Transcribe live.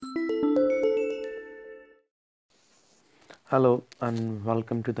Hello and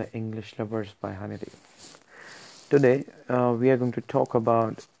welcome to the English Lovers by Hanity. Today we are going to talk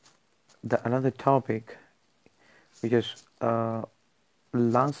about the another topic, which is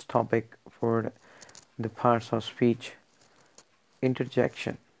last topic for the parts of speech: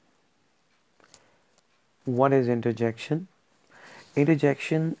 interjection. What is interjection?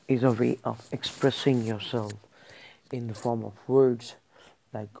 Interjection is a way of expressing yourself in the form of words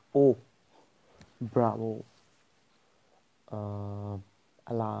like "oh," "bravo," uh,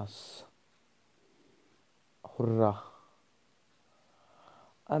 "alas," "hurrah,"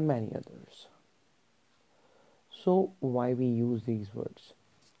 and many others. So, why we use these words?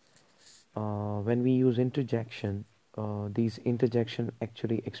 When we use interjection, these interjection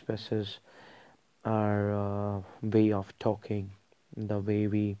actually expresses our way of talking, the way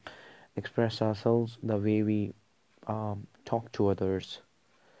we express ourselves, the way we talk to others.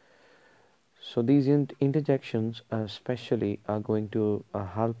 So these interjections especially are going to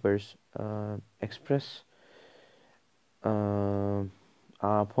help us express uh,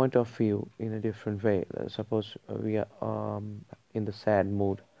 our point of view in a different way. Suppose we are in the sad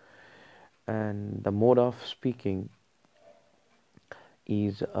mood, and the mode of speaking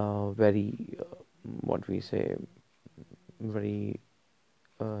is very what we say very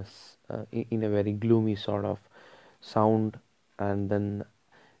in a very gloomy sort of sound, and then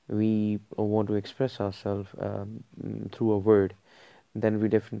we want to express ourselves through a word, then we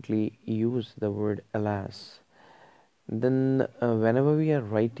definitely use the word alas. Then whenever we are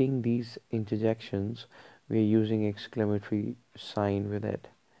writing these interjections, we are using exclamatory sign with it.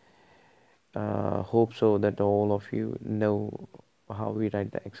 Hope so that all of you know how we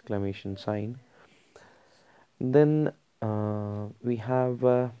write the exclamation sign. Then we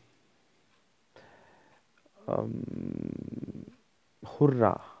have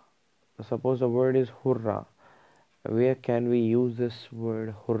hurrah. Suppose the word is hurrah. Where can we use this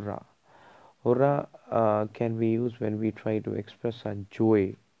word hurrah? Hurrah can be used when we try to express our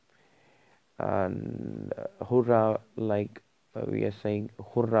joy. And hurrah, like we are saying,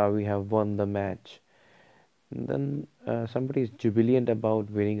 hurrah, we have won the match. And then somebody is jubilant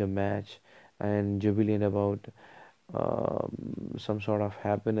about winning a match and jubilant about some sort of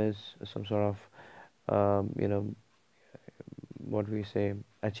happiness, some sort of what we say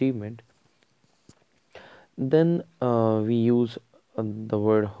achievement. Then we use the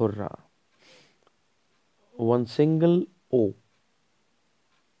word hurrah. One single O.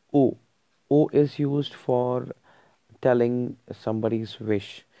 O. O is used for telling somebody's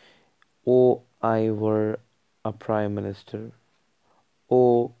wish. Oh, I were a prime minister.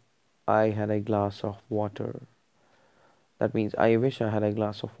 Oh, I had a glass of water. That means I wish I had a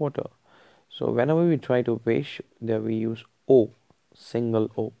glass of water. So whenever we try to wish, there we use O,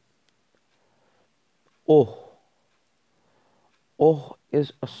 single O. Oh, oh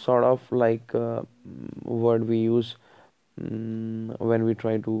is a sort of like word we use when we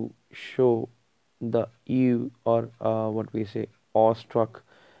try to show the you or what we say awestruck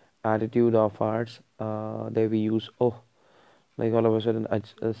attitude of ours. There we use oh, like all of a sudden a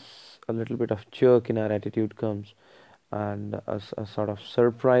little bit of jerk in our attitude comes, and a sort of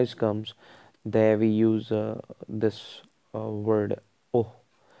surprise comes. There we use this word oh.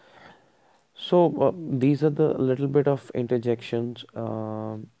 So these are the little bit of interjections.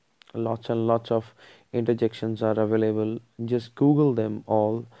 Lots and lots of interjections are available. Just Google them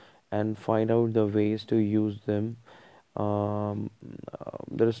all and find out the ways to use them.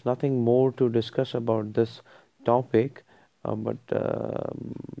 There is nothing more to discuss about this topic, but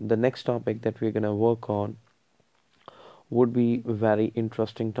the next topic that we're gonna work on would be very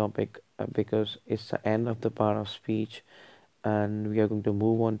interesting topic because it's the end of the part of speech, and we are going to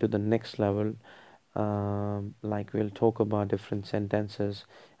move on to the next level. Like we'll talk about different sentences,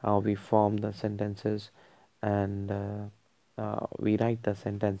 how we form the sentences, and we write the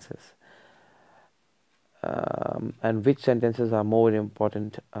sentences, and which sentences are more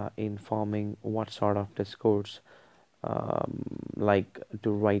important in forming what sort of discourse. Like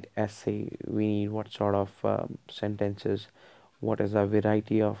to write essay, we need what sort of sentences, what is a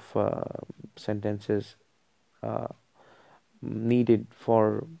variety of sentences uh, needed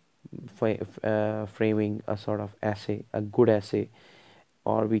for framing a sort of essay, a good essay,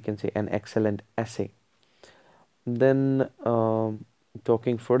 or we can say an excellent essay. Then,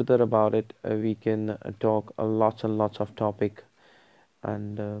 talking further about it, we can talk lots and lots of topic,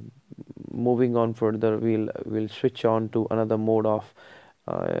 and moving on further, we'll switch on to another mode of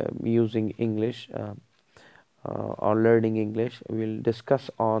using English. Or learning English. We'll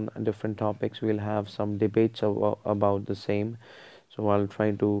discuss on different topics. We'll have some debates about the same. So I'll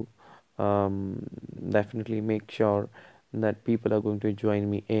try to definitely make sure that people are going to join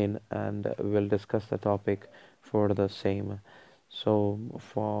me in, and we'll discuss the topic for the same. So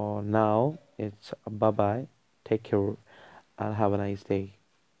for now, it's bye bye. Take care and have a nice day.